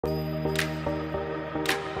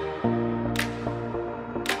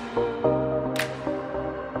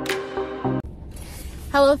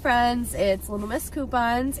Hello friends, it's Little Miss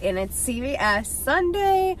Coupons and it's CVS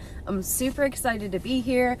Sunday. I'm super excited to be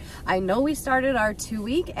here. I know we started our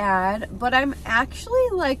 2-week ad, but I'm actually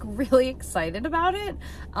like really excited about it.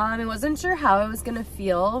 I wasn't sure how I was gonna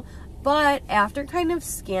feel, but after kind of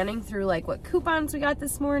scanning through like what coupons we got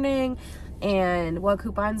this morning and what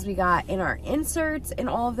coupons we got in our inserts and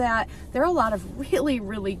all of that, there are a lot of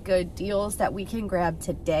really good deals that we can grab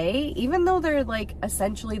today, even though they're like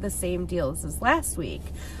essentially the same deals as last week.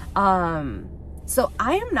 So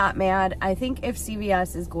I am not mad. I think if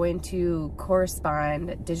CVS is going to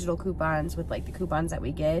correspond digital coupons with like the coupons that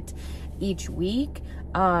we get each week,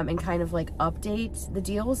 and kind of like update the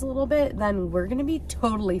deals a little bit, then we're gonna be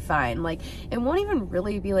totally fine. Like it won't even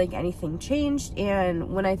really be like anything changed.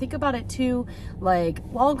 And when I think about it too, like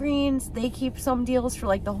Walgreens, they keep some deals for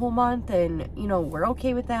like the whole month, and you know, we're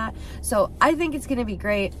okay with that. So I think it's gonna be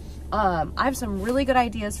great. I have some really good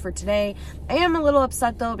ideas for today. I am a little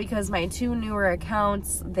upset though because my 2 newer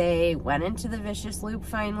accounts, they went into the vicious loop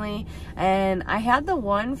finally, and I had the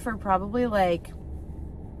one for probably like,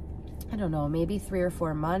 I don't know, maybe 3 or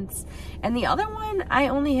 4 months, and the other one I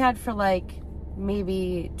only had for like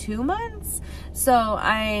maybe 2 months. So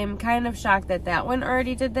I'm kind of shocked that that one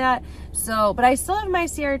already did that. So, but I still have my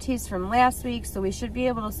CRTs from last week, so we should be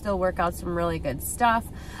able to still work out some really good stuff.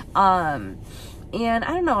 And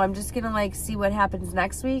I don't know, I'm just gonna like see what happens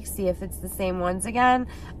next week, see if it's the same ones again.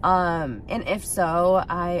 And if so,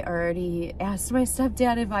 I already asked my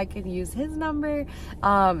stepdad if I could use his number,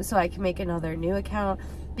 so I can make another new account,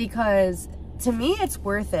 because to me it's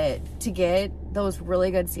worth it to get those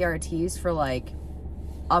really good CRTs for like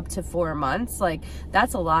up to 4 months. Like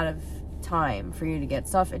that's a lot of time for you to get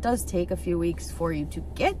stuff. It does take a few weeks for you to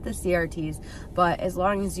get the CRTs, but as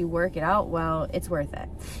long as you work it out well, it's worth it.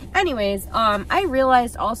 Anyways, I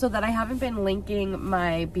realized also that I haven't been linking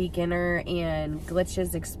my beginner and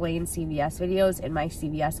glitches explain CVS videos in my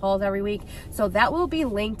CVS hauls every week, so that will be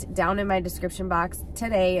linked down in my description box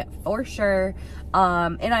today for sure.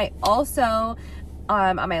 And I also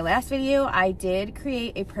on my last video, I did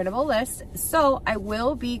create a printable list, so I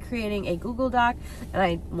will be creating a Google Doc, and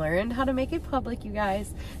I learned how to make it public, you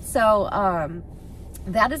guys. So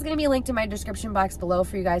that is going to be linked in my description box below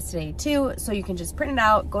for you guys today too, so you can just print it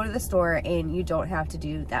out, go to the store, and you don't have to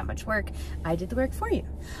do that much work. I did the work for you.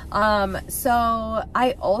 So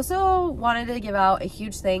I also wanted to give out a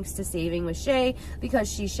huge thanks to Saving with Shay,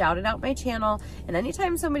 because she shouted out my channel, and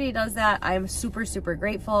anytime somebody does that, I'm super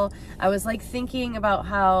grateful. I was like thinking about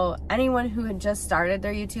how anyone who had just started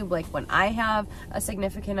their YouTube, like when I have a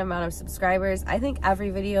significant amount of subscribers, I think every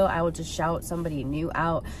video I will just shout somebody new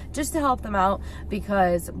out just to help them out, because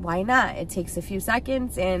why not? It takes a few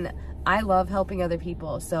seconds, and I love helping other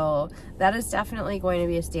people. So that is definitely going to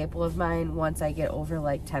be a staple of mine once I get over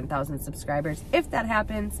like 10,000 subscribers. If that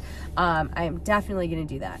happens, I am definitely going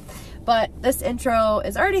to do that. But this intro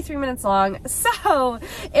is already 3 minutes long, so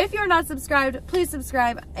if you're not subscribed, please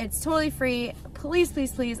subscribe. It's totally free.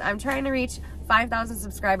 Please, I'm trying to reach 5,000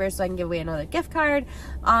 subscribers so I can give away another gift card.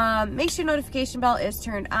 Make sure your notification bell is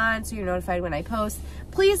turned on so you're notified when I post.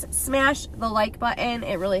 Please smash the like button.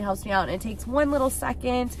 It really helps me out, and it takes 1 little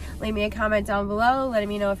second. Leave me a comment down below letting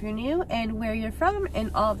me know if you're new and where you're from and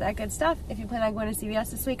all of that good stuff. If you plan on going to CVS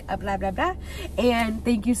this week, blah blah. And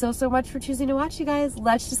thank you so much for choosing to watch, you guys.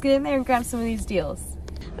 Let's just get in there and grab some of these deals.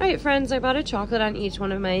 Alright friends, I bought a chocolate on each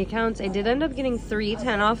one of my accounts. I did end up getting 3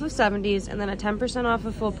 10 off of 70s, and then a 10% off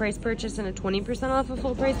of full price purchase and a 20% off of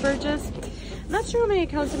full price purchase. I'm not sure how many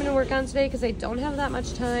accounts I'm going to work on today because I don't have that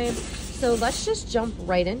much time. So let's just jump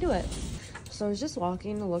right into it. So I was just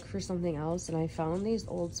walking to look for something else, and I found these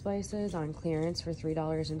Old Spices on clearance for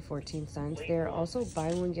 $3.14. They're also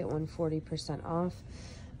buy one get one 40% off.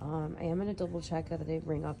 I am going to double check that they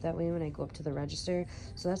ring up that way when I go up to the register.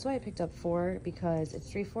 So that's why I picked up 4, because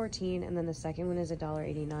it's $3.14, and then the second one is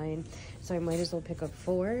 $1.89. So I might as well pick up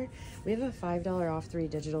 4. We have a $5 off 3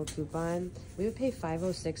 digital coupon. We would pay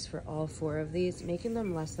 $5.06 for all 4 of these, making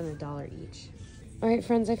them less than $1 each. Alright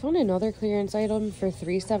friends, I found another clearance item for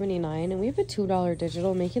 $3.79, and we have a $2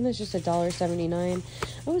 digital, making this just $1.79.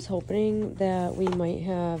 I was hoping that we might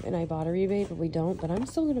have an Ibotta rebate, but we don't, but I'm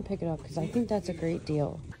still going to pick it up because I think that's a great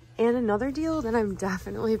deal. And another deal that I'm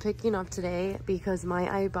definitely picking up today, because my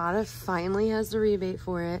Ibotta finally has the rebate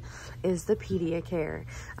for it, is the PediaCare.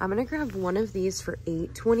 I'm going to grab one of these for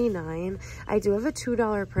 $8.29. I do have a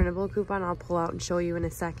 $2 printable coupon I'll pull out and show you in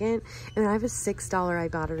a second. And I have a $6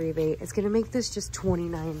 Ibotta rebate. It's going to make this just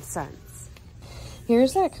 29 cents.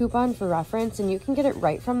 Here's that coupon for reference, and you can get it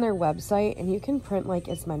right from their website, and you can print like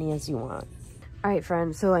as many as you want. All right,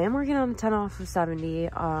 friends, so I am working on 10 off of 70,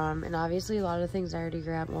 and obviously a lot of the things I already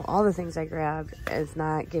grabbed, well, all the things I grabbed is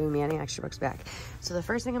not giving me any extra bucks back. So the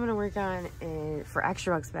first thing I'm going to work on is, for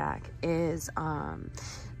extra bucks back is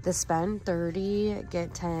the spend 30,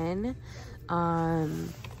 get 10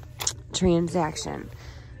 transaction.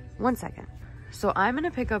 1 second. So I'm going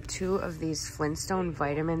to pick up 2 of these Flintstone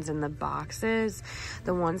vitamins in the boxes,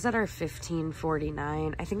 the ones that are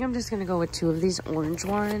 $15.49. I think I'm just going to go with 2 of these orange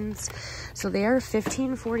ones. So they are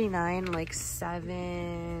 $15.49, like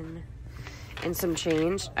 7 and some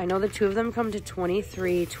change. I know the 2 of them come to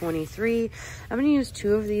 $23.23. I'm going to use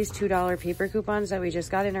 2 of these $2 paper coupons that we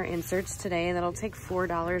just got in our inserts today. That'll take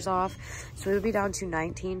 $4 off. So it'll be down to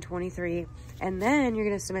 $19.23. And then you're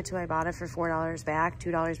going to submit to Ibotta for $4 back,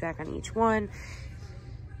 $2 back on each one.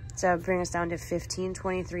 So bring us down to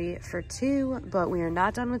 $15.23 for 2. But we are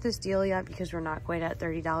not done with this deal yet because we're not quite at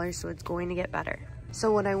 $30. So it's going to get better.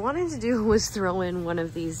 So what I wanted to do was throw in one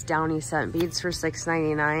of these Downy scent beads for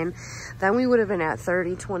 $6.99. Then we would have been at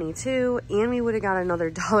 $30.22, and we would have got another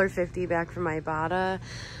 $1.50 back from Ibotta.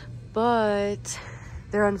 But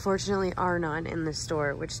there unfortunately are none in the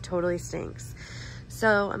store, which totally stinks.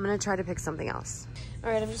 So I'm gonna try to pick something else. All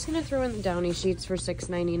right, I'm just gonna throw in the Downy sheets for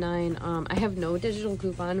 $6.99. I have no digital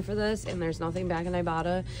coupon for this, and there's nothing back in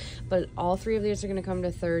Ibotta, but all 3 of these are gonna come to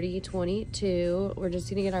 $30.22. We're just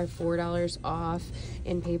gonna get our $4 off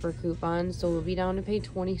in paper coupons, so we'll be down to pay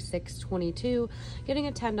 $26.22, getting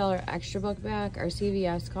a $10 extra buck back. Our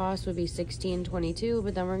CVS cost would be $16.22,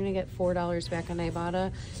 but then we're gonna get $4 back on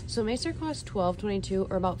Ibotta, so it makes our cost $12.22,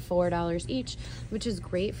 or about $4 each, which is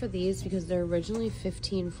great for these because they're originally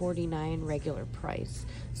 $15.49 regular price.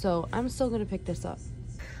 So I'm still gonna pick this up.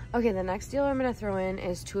 Okay, the next deal I'm gonna throw in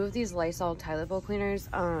is 2 of these Lysol toilet bowl cleaners.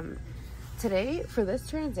 Today for this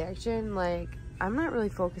transaction, like, I'm not really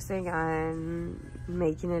focusing on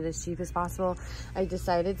making it as cheap as possible. I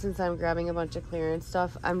decided, since I'm grabbing a bunch of clearance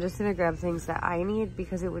stuff, I'm just gonna grab things that I need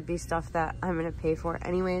because it would be stuff that I'm gonna pay for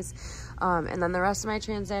anyways. And then the rest of my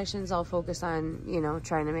transactions, I'll focus on, you know,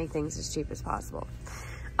 trying to make things as cheap as possible.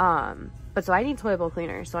 But so I need toilet bowl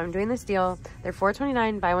cleaners, so I'm doing this deal. They're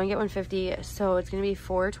 $4.29, buy one get one $50, so it's gonna be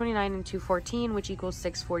 $4.29 and $2.14, which equals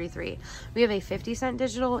 $6.43. We have a 50-cent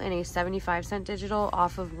digital and a 75-cent digital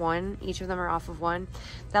off of one. Each of them are off of one.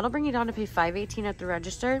 That'll bring you down to pay $5.18 at the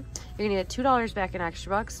register. You're gonna get $2 back in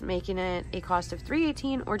extra bucks, making it a cost of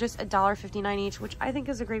 $3.18 or just $1.59 each, which I think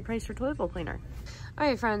is a great price for toilet bowl cleaner. All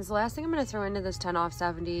right, friends, the last thing I'm going to throw into this 10 off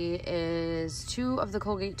 70 is 2 of the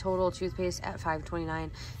Colgate Total toothpaste at $5.29.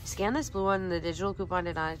 Scan this blue one, the digital coupon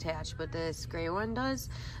did not attach, but this gray one does.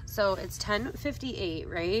 So it's $10.58,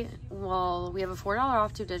 right? Well, we have a $4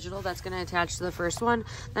 off to digital that's going to attach to the first one.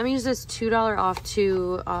 That means this $2 off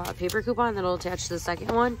to paper coupon that'll attach to the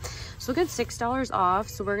second one. So we'll get $6 off.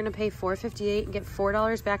 So we're going to pay $4.58 and get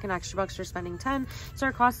 $4 back in extra bucks for spending 10. So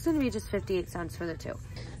our cost is going to be just 58 cents for the 2.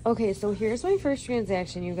 Okay, so here's my first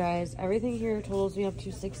transaction, you guys. Everything here totals me up to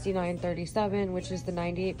 $69.37, which is the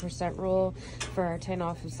 98% rule for our 10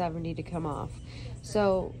 off of 70 to come off.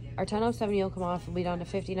 So our 10 off 70 will come off and be down to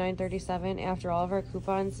 $59.37. After all of our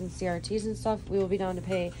coupons and CRTs and stuff, we will be down to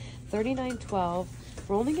pay $39.12.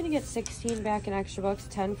 We're only going to get 16 back in extra bucks,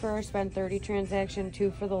 10 for our spend 30 transaction, 2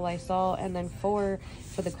 for the Lysol, and then 4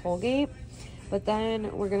 for the Colgate. But then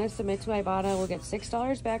we're going to submit to Ibotta. We'll get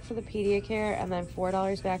 $6 back for the Pediacare and then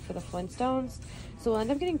 $4 back for the Flintstones. So we'll end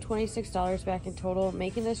up getting $26 back in total,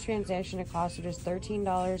 making this transaction a cost of just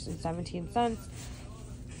 $13.17,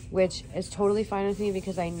 which is totally fine with me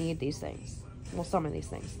because I need these things. Well, some of these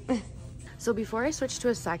things. So before I switch to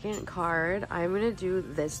a second card, I'm going to do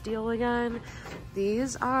this deal again.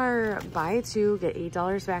 These are buy 2, get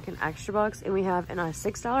 $8 back in extra bucks, and we have a $6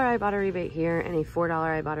 Ibotta rebate here and a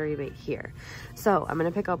 $4 Ibotta rebate here. So I'm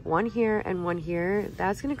going to pick up one here and one here.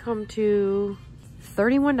 That's going to come to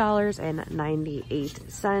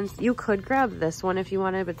 $31.98. You could grab this one if you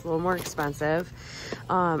wanted, but it's a little more expensive.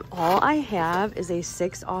 All I have is a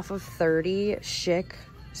 6 off of 30 Schick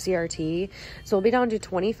CRT, so we'll be down to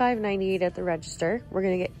 $25.98 at the register. We're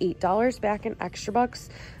gonna get $8 back in extra bucks,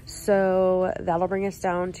 so that'll bring us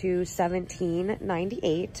down to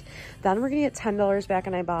 $17.98. Then we're gonna get $10 back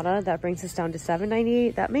in Ibotta. That brings us down to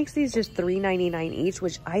 $7.98. That makes these just $3.99 each,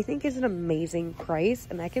 which I think is an amazing price,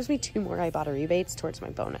 and that gives me 2 more Ibotta rebates towards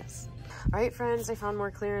my bonus. All right, friends, I found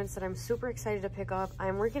more clearance that I'm super excited to pick up.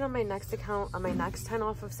 I'm working on my next account on my next 10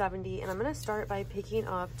 off of 70, and I'm going to start by picking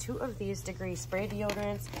up 2 of these Degree spray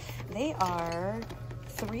deodorants. They are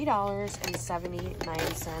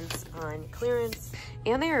 $3.79 on clearance,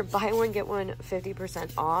 and they are buy one get one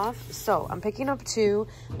 50% off. So I'm picking up two.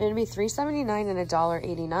 It's gonna be $3.79 and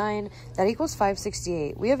 $1.89. That equals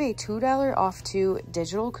 $5.68. We have a $2 off two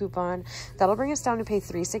digital coupon that'll bring us down to pay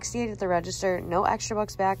 $3.68 at the register. No extra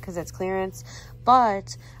bucks back because it's clearance.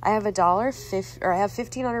 But I have I have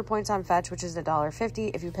 1,500 points on Fetch, which is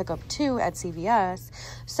 $1.50 if you pick up two at CVS.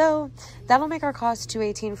 So that'll make our cost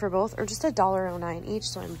 $2.18 for both, or just $1.09 each.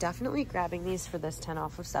 So I'm definitely grabbing these for this 10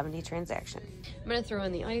 off of 70 transaction. I'm gonna throw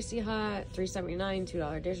in the Icy Hot, $3.79,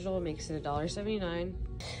 $2 digital, makes it $1.79.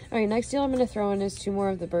 All right, next deal I'm gonna throw in is two more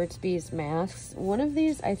of the Burt's Bees masks. One of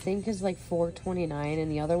these I think is like $4.29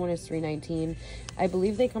 and the other one is $3.19. I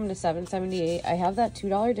believe they come to $7.78. I have that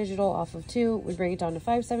 $2 digital off of two. We bring it down to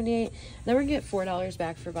 $5.78. Then we're gonna get $4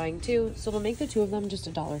 back for buying two. So we'll make the two of them just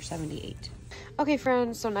 $1.78. Okay,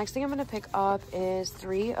 friends, so next thing I'm gonna pick up is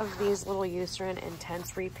three of these little Eucerin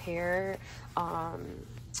Intense Repair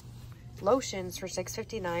lotions for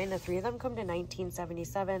 $6.59. The three of them come to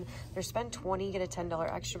 $19.77. They're spend $20, get a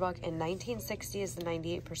 $10 extra buck, and $19.60 is the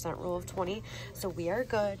 98% rule of 20. So we are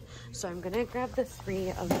good. So I'm gonna grab the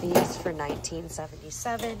three of these for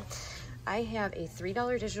 $19.77. I have a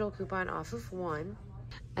 $3 digital coupon off of one.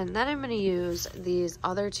 And then I'm going to use these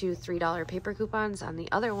other two $3 paper coupons on the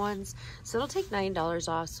other ones. So it'll take $9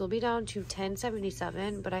 off. So we'll be down to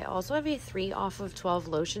 $10.77. But I also have a 3 off of 12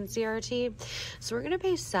 lotion CRT. So we're going to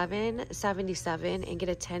pay $7.77 and get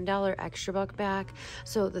a $10 extra buck back.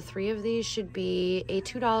 So the three of these should be a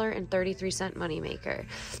 $2.33 moneymaker.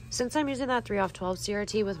 Since I'm using that 3 off 12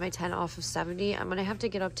 CRT with my 10 off of 70, I'm going to have to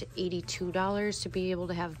get up to $82 to be able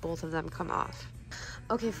to have both of them come off.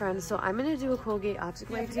 Okay, friends, so I'm going to do a Colgate Optic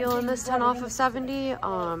White deal in this 10 off of 70.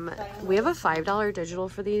 We have a $5 digital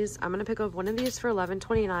for these. I'm going to pick up one of these for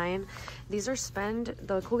 $11.29. These are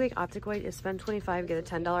the Colgate Optic White is spend $25, get a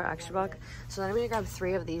 $10 extra buck. So then I'm going to grab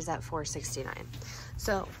three of these at $4.69.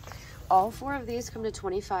 So all four of these come to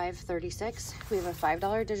 $25.36. We have a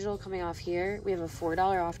 $5 digital coming off here. We have a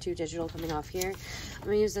 $4 off two digital coming off here. I'm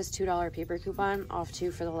gonna use this $2 paper coupon off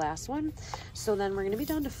two for the last one. So then we're gonna be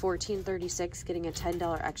down to $14.36, getting a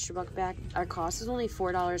 $10 extra buck back. Our cost is only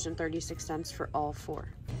 $4.36 for all four.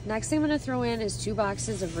 Next thing I'm gonna throw in is two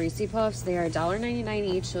boxes of Reese Puffs. They are $1.99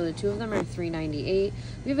 each, so the two of them are $3.98.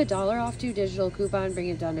 We have a $1 off two digital coupon, bring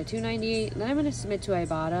it down to $2.98. And then I'm gonna submit to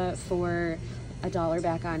Ibotta for $1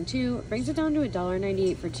 back on two, brings it down to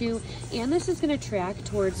 $1.98 for two, and this is going to track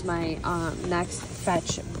towards my next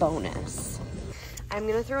Fetch bonus. I'm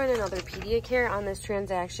going to throw in another Pediacare on this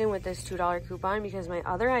transaction with this $2 coupon because my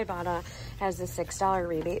other Ibotta has the $6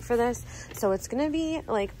 rebate for this, so it's going to be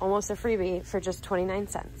like almost a freebie for just 29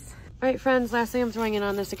 cents. All right, friends, last thing I'm throwing in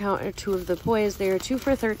on this account are two of the Poise. They are two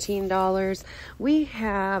for $13. We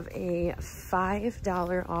have a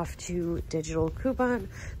 $5 off two digital coupon.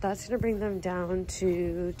 That's going to bring them down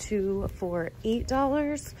to two for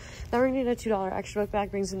 $8. Then we're going to get a $2 extra buck back,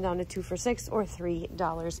 brings them down to two for $6 or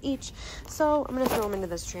 $3 each. So I'm going to throw them into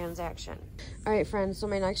this transaction. All right, friends, so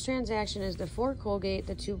my next transaction is the 4 Colgate,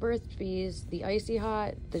 the 2 Burt's Bees, the Icy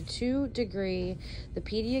Hot, the 2 Degree, the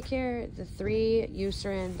Pediacare, the 3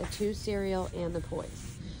 Eucerin, the 2 cereal, and the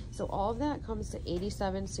Poise. So all of that comes to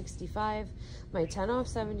 $87.65. My 10 off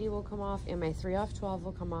 70 will come off, and my 3 off 12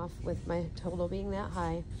 will come off, with my total being that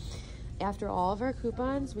high. After all of our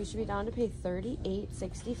coupons, we should be down to pay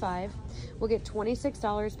 $38.65. We'll get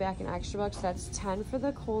 $26 back in extra bucks. That's 10 for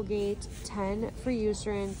the Colgate, 10 for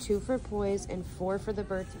Eucerin, 2 for Poise, and 4 for the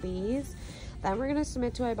Burt's Bees. Then we're going to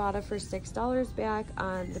submit to Ibotta for $6 back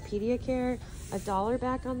on the Pediacare, $1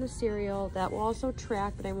 back on the cereal. That will also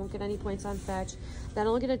track, but I won't get any points on Fetch. Then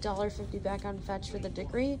I'll get $1.50 back on Fetch for the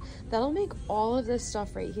Degree. That'll make all of this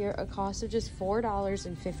stuff right here a cost of just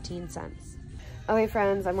 $4.15. Okay,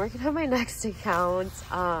 friends, I'm working on my next account.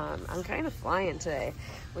 I'm kind of flying today,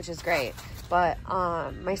 which is great. But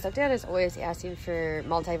my stepdad is always asking for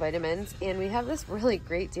multivitamins, and we have this really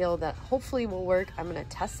great deal that hopefully will work. I'm going to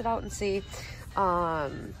test it out and see.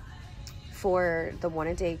 For the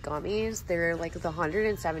 1-a-day gummies, they're like the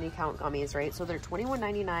 170 count gummies, right? So they're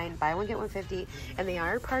 $21.99, buy one get one $50, and they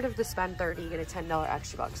are part of the spend 30, get a $10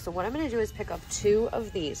 extra buck. So what I'm going to do is pick up 2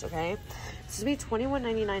 of these, okay? This will be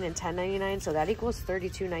 $21.99 and $10.99, so that equals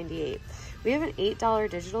 $32.98. We have an $8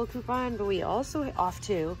 digital coupon, but we also off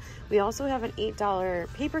 2. We also have an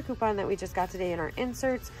 $8 paper coupon that we just got today in our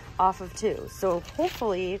inserts off of 2. So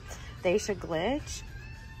hopefully they should glitch.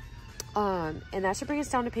 And that should bring us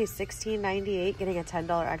down to pay $16.98, getting a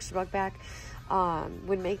 $10 extra buck back.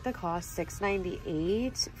 would make the cost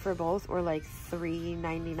 $6.98 for both, or like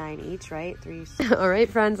 $3.99 each, right? All right,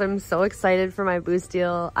 friends, I'm so excited for my Boost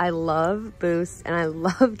deal. I love Boost and I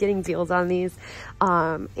love getting deals on these.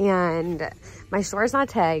 And my store is not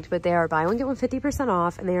tagged, but they are buy one get one 50%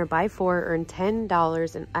 off, and they are buy four earn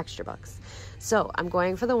 $10 in extra bucks. So I'm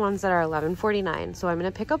going for the ones that are $11.49. So I'm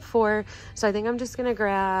gonna pick up 4. So I think I'm just gonna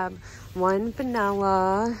grab 1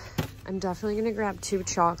 vanilla. I'm definitely gonna grab 2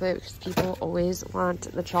 chocolate because people always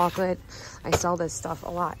want the chocolate. I sell this stuff a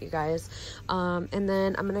lot, you guys. And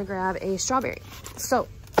then I'm gonna grab a strawberry. So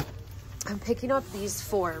I'm picking up these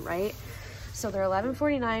 4, right? So they're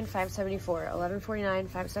 $11.49, $5.74, $11.49,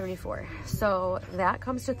 $5.74. So that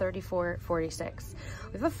comes to $34.46.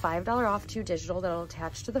 We have a $5 off 2 digital that'll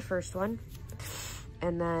attach to the first one.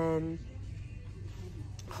 And then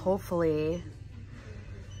hopefully,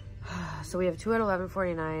 so we have 2 at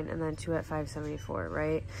 $11.49 and then 2 at $5.74,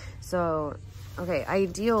 right? So, okay,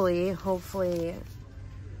 ideally, hopefully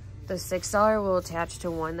the $6 will attach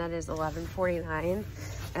to one that is $11.49,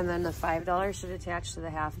 and then the $5 should attach to the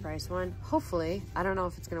half price one. Hopefully. I don't know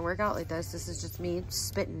if it's gonna work out like this. This is just me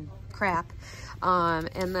spitting crap.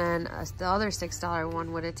 And then the other $6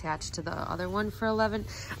 one would attach to the other one for $11.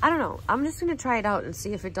 I don't know. I'm just gonna try it out and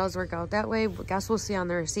see if it does work out that way. Guess we'll see on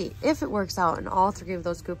the receipt. If it works out and all 3 of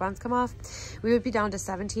those coupons come off, we would be down to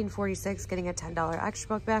 $17.46, getting a $10 extra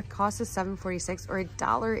buck back. Cost is $7.46 or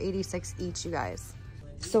 $1.86 each, you guys.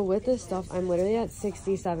 So with this stuff, I'm literally at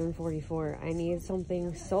 $67.44. I need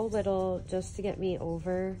something so little just to get me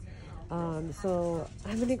over. So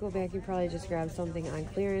I'm gonna go back and probably just grab something on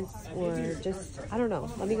clearance, or just, I don't know.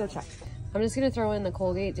 Let me go check. I'm just gonna throw in the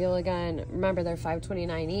Colgate deal again. Remember, they're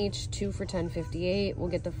 $5.29 each, 2 for $10.58. We'll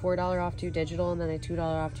get the $4 off 2 digital and then a $2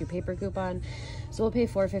 off 2 paper coupon. So we'll pay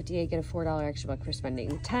 $4.58, get a $4 extra buck for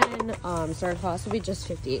spending 10. So our cost will be just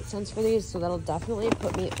 58 cents for these. So that'll definitely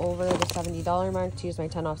put me over the $70 mark to use my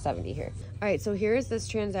 10 off 70 here. All right, so here is this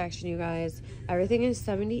transaction, you guys. Everything is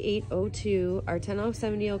 $78.02. Our 10 off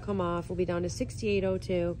 70 will come off. We'll be down to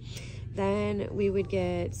 $68.02. Then we would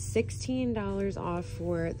get $16 off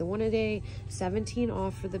for the 1 a day, $17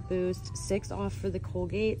 off for the Boost, $6 off for the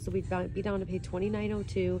Colgate. So we'd be down to pay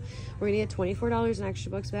 $29.02. We're gonna get $24 in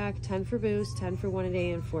extra bucks back, 10 for Boost, 10 for 1 a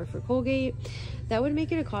day, and 4 for Colgate. That would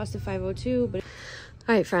make it a cost of $5.02. But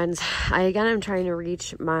all right, friends, I'm trying to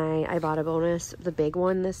reach my Ibotta bonus, the big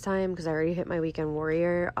one this time, because I already hit my weekend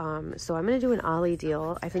warrior. So I'm going to do an Ollie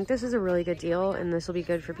deal. I think this is a really good deal, and this will be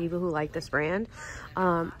good for people who like this brand.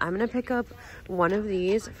 I'm going to pick up one of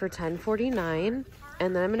these for $10.49,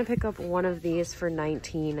 and then I'm going to pick up one of these for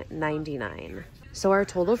 $19.99. So our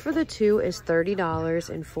total for the 2 is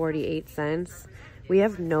 $30.48. We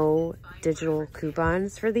have no digital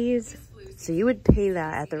coupons for these. So you would pay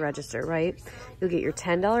that at the register, right? You'll get your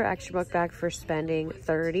 $10 extra buck back for spending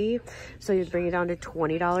 $30. So you'd bring it down to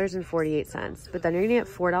 $20.48. But then you're gonna get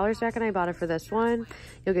 $4 back on Ibotta for this one.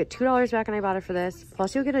 You'll get $2 back on Ibotta for this.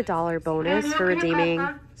 Plus you'll get a $1 bonus for redeeming,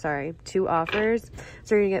 2 offers.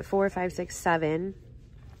 So you're gonna get 4, 5, 6, 7.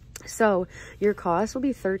 So your cost will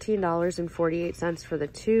be $13.48 for the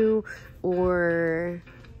 2, or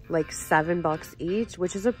like $7 each,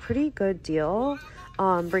 which is a pretty good deal.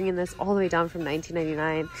 Bringing this all the way down from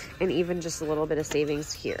 $19.99, and even just a little bit of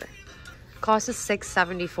savings here. Cost is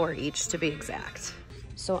 $6.74 each to be exact.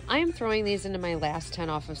 So I'm throwing these into my last 10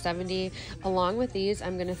 off of 70. Along with these,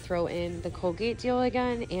 I'm gonna throw in the Colgate deal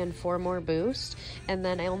again and 4 more Boost. And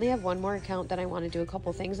then I only have 1 more account that I wanna do a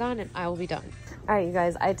couple things on, and I will be done. All right, you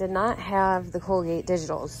guys, I did not have the Colgate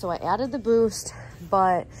digitals, so I added the Boost,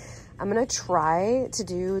 but I'm gonna try to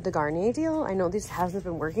do the Garnier deal. I know this hasn't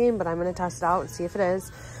been working, but I'm gonna test it out and see if it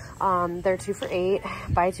is. They're 2 for $8.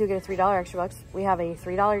 Buy 2, get a $3 extra bucks. We have a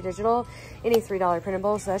 $3 digital and a $3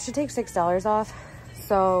 printable, so that should take $6 off.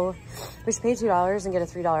 So we should pay $2 and get a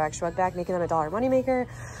 $3 extra buck back, making them a $1 moneymaker.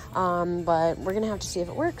 But we're gonna have to see if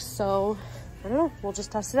it works. So I don't know, we'll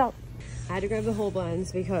just test it out. I had to grab the whole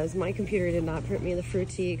blends because my computer did not print me the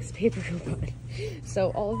Fruitiques paper coupon.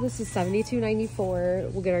 So all of this is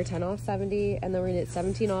 $72.94. We'll get our 10 off 70, and then we're gonna get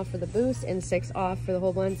 17 off for the Boost and 6 off for the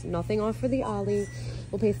whole blends, nothing off for the Ollie.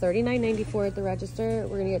 We'll pay $39.94 at the register.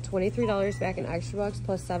 We're gonna get $23 back in extra bucks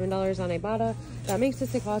plus $7 on Ibotta. That makes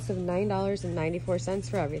us a cost of $9.94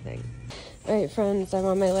 for everything. All right, friends, I'm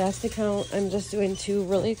on my last account. I'm just doing 2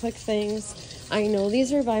 really quick things. I know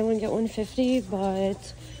these are buy one get one 50,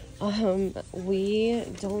 but we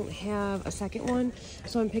don't have a second one,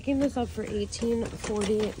 so I'm picking this up for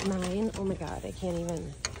 $18.49. Oh my god, I can't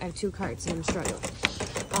even, I have 2 carts and I'm struggling.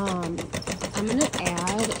 I'm gonna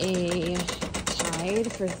add a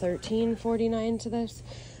Tide for $13.49 to this.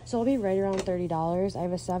 So I'll be right around $30. I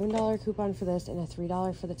have a $7 coupon for this and a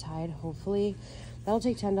 $3 for the Tide. Hopefully that'll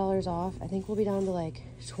take $10 off. I think we'll be down to like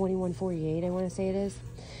 $21.48, I want to say it is.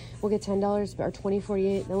 We'll get $10 or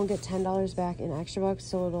 $20.48, then we'll get $10 back in extra bucks,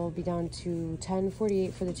 so it'll be down to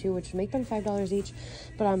 $10.48 for the two, which would make them $5 each.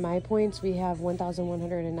 But on my points, we have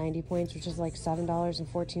 1,190 points, which is like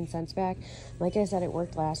 $7.14 back. Like I said, it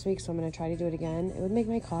worked last week, so I'm going to try to do it again. It would make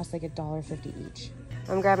my cost like $1.50 each.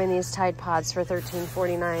 I'm grabbing these Tide Pods for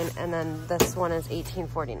 $13.49, and then this one is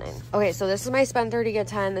 $18.49. Okay, so this is my spend 30 get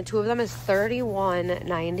 10. The two of them is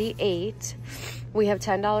 $31.98. We have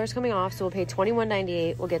 $10 coming off, so we'll pay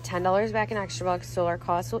 $21.98. We'll get $10 back in extra bucks, so our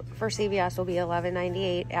cost for CVS will be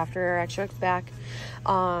 $11.98 after our extra bucks back.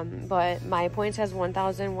 But my points has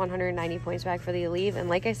 1,190 points back for the Aleve, and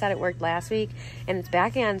like I said, it worked last week, and it's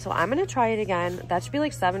back in, so I'm gonna try it again. That should be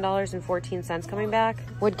like $7.14 coming back.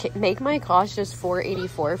 Would make my cost just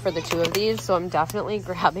 $4.84 for the two of these, so I'm definitely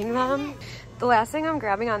grabbing them. The last thing I'm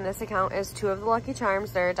grabbing on this account is two of the Lucky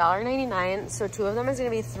Charms. They're $1.99, so two of them is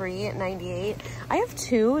going to be $3.98. I have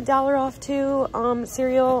 $2 off two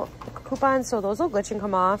cereal coupons, so those will glitch and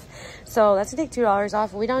come off. So that's going to take $2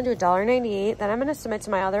 off. We down to $1.98. Then I'm going to submit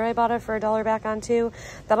to my other Ibotta for $1 back on two.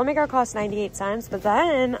 That'll make our cost 98 cents. But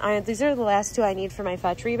then these are the last two I need for my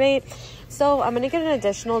fetch rebate. So I'm going to get an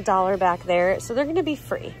additional $1 back there. So they're going to be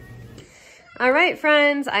free. All right,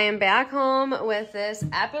 friends, I am back home with this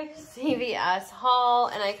epic CVS haul,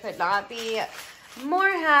 and I could not be more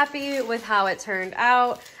happy with how it turned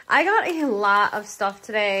out. I got a lot of stuff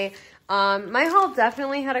today. My haul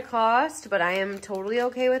definitely had a cost, but I am totally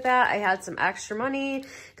okay with that. I had some extra money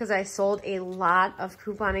because I sold a lot of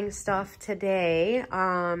couponing stuff today.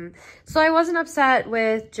 So I wasn't upset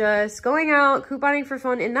with just going out, couponing for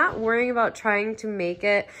fun, and not worrying about trying to make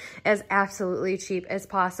it as absolutely cheap as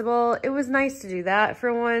possible. It was nice to do that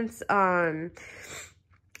for once.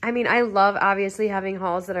 I mean, I love obviously having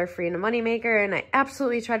hauls that are free and a moneymaker, and I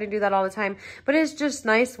absolutely try to do that all the time, but it's just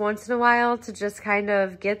nice once in a while to just kind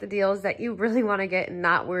of get the deals that you really want to get and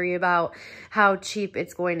not worry about how cheap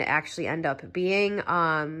it's going to actually end up being.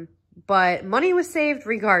 But money was saved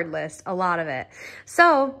regardless, a lot of it.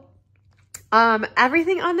 So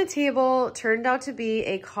everything on the table turned out to be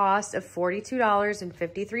a cost of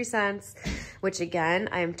 $42.53, which again,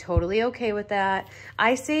 I am totally okay with that.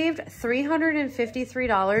 I saved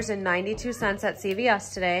 $353.92 at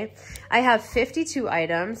CVS today. I have 52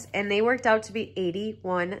 items, and they worked out to be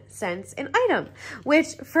 81 cents an item, which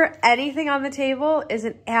for anything on the table is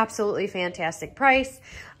an absolutely fantastic price.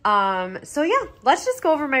 So yeah, let's just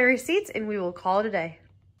go over my receipts and we will call it a day.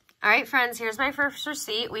 All right, friends, here's my first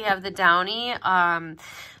receipt. We have the Downy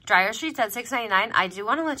dryer sheets at $6.99. I do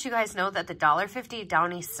want to let you guys know that the $1.50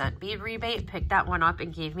 Downy scent bead rebate picked that one up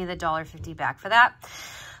and gave me the $1.50 back for that.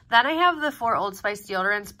 Then I have the 4 Old Spice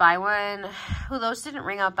deodorants, buy one. Ooh, those didn't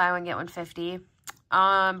ring up, buy one, get one 50.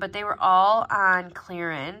 But they were all on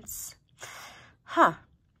clearance. Huh.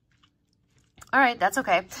 All right, that's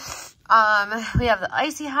okay. We have the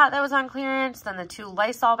Icy Hot that was on clearance, then the 2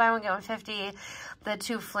 Lysol, buy one, get one 50. The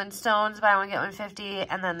 2 Flintstones, buy one, get one 50,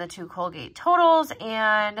 and then the 2 Colgate Totals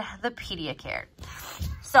and the Pediacare.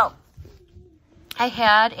 So I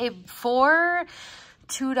had 4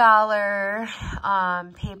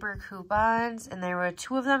 $2 paper coupons, and there were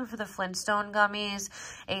 2 of them for the Flintstone gummies,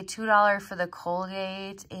 a $2 for the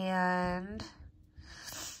Colgate, and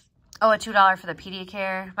a $2 for the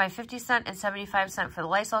Pediacare. My 50-cent and 75-cent for the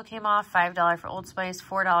Lysol came off, $5 for Old Spice,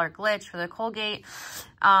 $4 Glitch for the Colgate,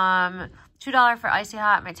 $2 for Icy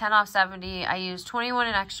Hot, my 10 off 70. I used 21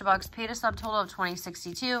 in extra bucks, paid a subtotal of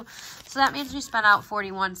 $20.62. So that means we spent out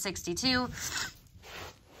 $41.62.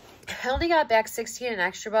 I only got back 16 in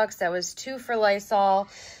extra bucks. That was 2 for Lysol,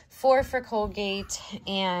 4 for Colgate,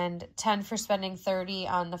 and 10 for spending 30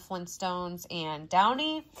 on the Flintstones and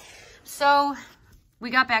Downy. So we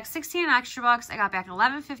got back 16 extra bucks. I got back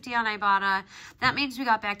 $11.50 on Ibotta. That means we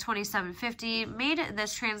got back $27.50. Made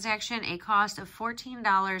this transaction a cost of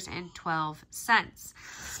 $14.12.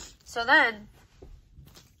 So then,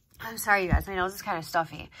 I'm sorry, you guys. My nose is kind of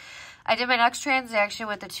stuffy. I did my next transaction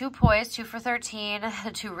with the 2 Poise, 2 for $13, the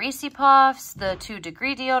 2 Reese Puffs, the 2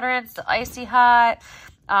 Degree deodorants, the Icy Hot,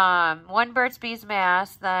 1 Burt's Bees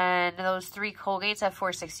mask, then those 3 Colgates at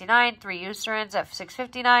 $4.69, 3 Eucerins at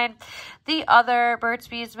 $6.59, the other Burt's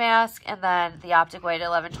Bees mask, and then the Optic White at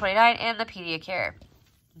 $11.29, and the Pediacare.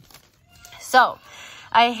 So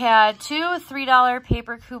I had 2 $3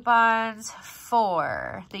 paper coupons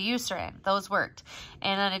for the Eucerin. Those worked.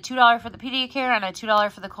 And then a $2 for the Pediacare and a $2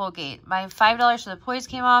 for the Colgate. My $5 for the Poise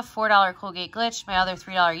came off, $4 Colgate Glitch. My other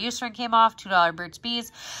 $3 Eucerin came off, $2 Burt's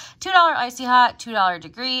Bees, $2 Icy Hot, $2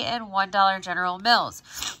 Degree, and $1 General Mills.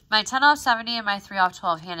 My 10 off 70 and my 3 off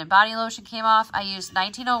 12 hand and body lotion came off. I used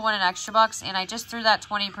 $19.01 in extra bucks, and I just threw that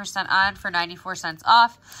 20% on for 94 cents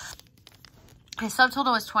off. My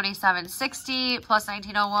subtotal was $27.60 plus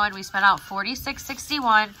 $19.01. We spent out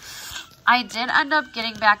 $46.61. I did end up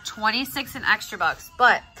getting back 26 in extra bucks,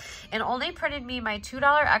 but it only printed me my $2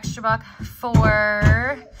 extra buck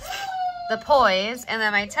for the Poise, and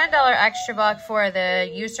then my $10 extra buck for the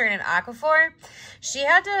Eucerin and Aquaphor. She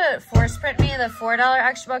had to force print me the $4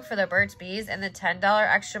 extra buck for the Burt's Bees and the $10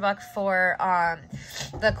 extra buck for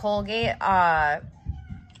the Colgate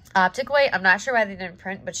Optic White. I'm not sure why they didn't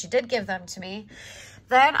print, but she did give them to me.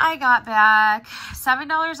 Then I got back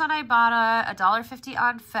 $7 on Ibotta, $1.50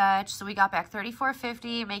 on Fetch, so we got back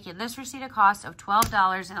 $34.50, making this receipt a cost of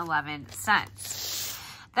 $12.11.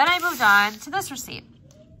 Then I moved on to this receipt.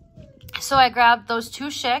 So I grabbed those two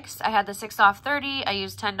Schicks. I had the 6 off 30. I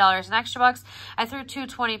used $10 in extra bucks. I threw two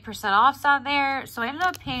 20% offs on there. So I ended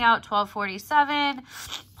up paying out $12.47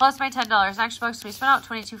 plus my $10 in extra bucks. So we spent out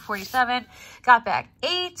 $22.47. Got back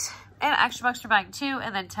 8 and extra bucks for buying 2,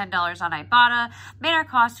 and then $10 on Ibotta. Made our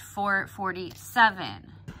cost $4.47.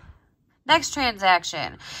 Next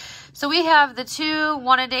transaction. So we have the 2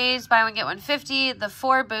 one-a-days, buy one, get one 50, the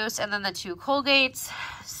 4 Boosts, and then the 2 Colgates.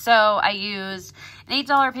 So I used an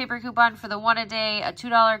 $8 paper coupon for the one-a-day, a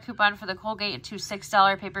 $2 coupon for the Colgate, and 2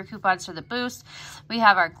 $6 paper coupons for the Boost. We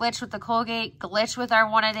have our Glitch with the Colgate, Glitch with our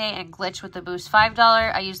one-a-day, and Glitch with the Boost $5.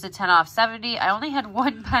 I used the 10 off 70. I only had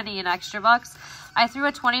 1 penny in extra bucks. I threw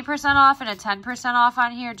a 20% off and a 10% off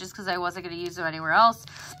on here just because I wasn't going to use them anywhere else.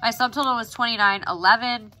 My subtotal was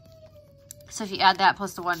 $29.11. So if you add that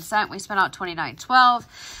plus the 1 cent, we spent out $29.12.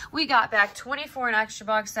 We got back 24 in extra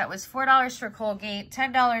bucks. That was $4 for Colgate,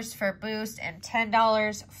 $10 for Boost, and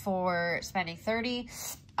 $10 for spending 30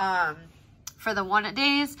 for the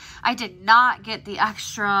one-a-days. I did not get the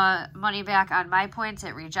extra money back on my points.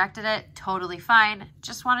 It rejected it. Totally fine.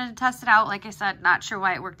 Just wanted to test it out. Like I said, not sure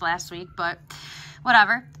why it worked last week, but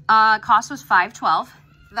whatever. Cost was $5.12.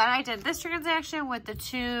 Then I did this transaction with the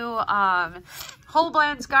 2 Whole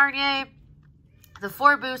Blends Garnier, the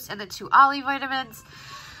 4 Boosts, and the 2 Ollie vitamins.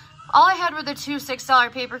 All I had were the 2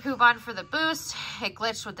 $6 paper coupon for the Boost. It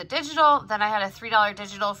glitched with the digital. Then I had a $3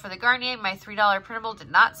 digital for the Garnier. My $3 printable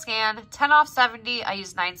did not scan. 10 off 70. I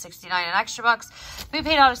used $9.69 in extra bucks. We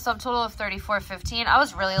paid out a subtotal of $34.15. I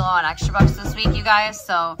was really low on extra bucks this week, you guys,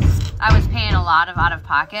 so I was paying a lot of out of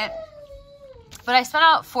pocket. But I spent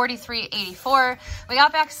out $43.84. We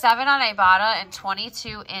got back 7 on Ibotta and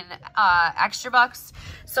 22 in extra bucks.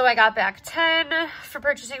 So I got back 10 for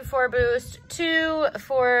purchasing 4 Boost, 2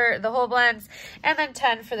 for the Whole Blends, and then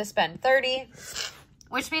 10 for the spend 30.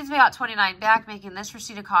 Which means we got 29 back, making this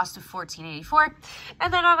receipt a cost of $14.84.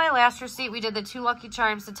 And then on my last receipt, we did the 2 Lucky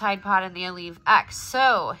Charms, the Tide Pod, and the Aleve X.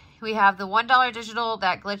 So we have the $1 digital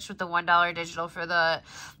that glitched with the $1 digital for the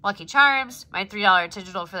Lucky Charms, my $3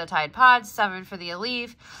 digital for the Tide Pods, 7 for the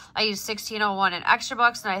Aleve. I used $16.01 in extra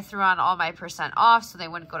bucks, and I threw on all my % off so they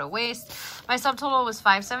wouldn't go to waste. My subtotal was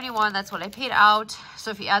 $5.71. That's what I paid out.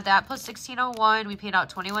 So if you add that plus $16.01, we paid out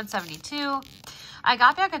 $21.72. I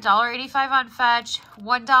got back $1.85 on Fetch,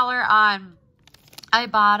 $1 on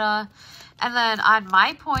Ibotta, and then on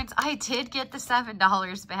my points, I did get the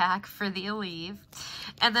 $7 back for the Aleve.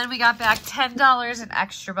 And then we got back $10 in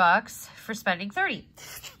extra bucks for spending 30.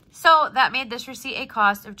 So that made this receipt a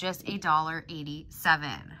cost of just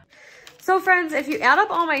 $1.87. So friends, if you add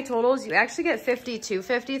up all my totals, you actually get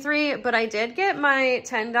 $52.53, but I did get my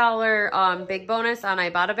 $10 big bonus on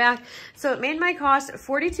Ibotta back. So it made my cost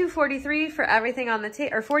 $42.43 for everything on the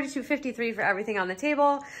table, or $42.53 for everything on the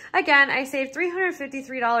table. Again, I saved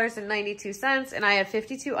 $353.92, and I had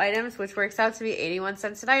 52 items, which works out to be 81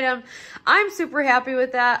 cents an item. I'm super happy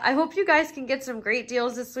with that. I hope you guys can get some great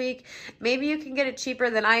deals this week. Maybe you can get it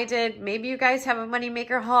cheaper than I did. Maybe you guys have a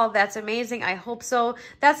moneymaker haul. That's amazing. I hope so.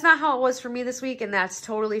 That's not how it was for me this week, and that's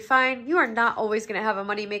totally fine. You are not always going to have a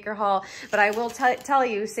moneymaker haul, but I will tell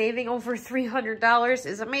you, saving over $300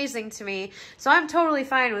 is amazing to me. So I'm totally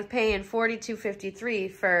fine with paying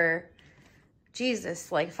 $42.53 for,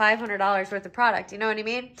 Jesus, like $500 worth of product. You know what I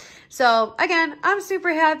mean? So again, I'm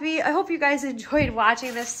super happy. I hope you guys enjoyed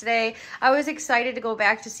watching this today. I was excited to go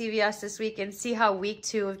back to CVS this week and see how week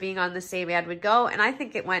 2 of being on the same ad would go, and I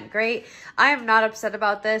think it went great. I am not upset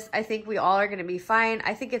about this. I think we all are going to be fine.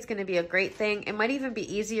 I think it's going to be a great thing. It might even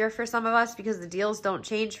be easier for some of us because the deals don't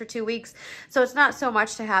change for 2 weeks, so it's not so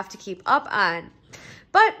much to have to keep up on.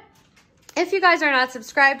 But If you guys are not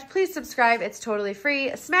subscribed, please subscribe. It's totally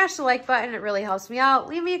free. Smash the like button. It really helps me out.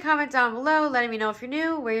 Leave me a comment down below letting me know if you're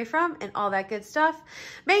new, where you're from, and all that good stuff.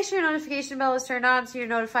 Make sure your notification bell is turned on so you're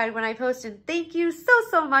notified when I post. And thank you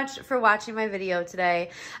so much for watching my video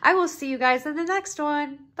today. I will see you guys in the next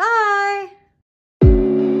one. Bye!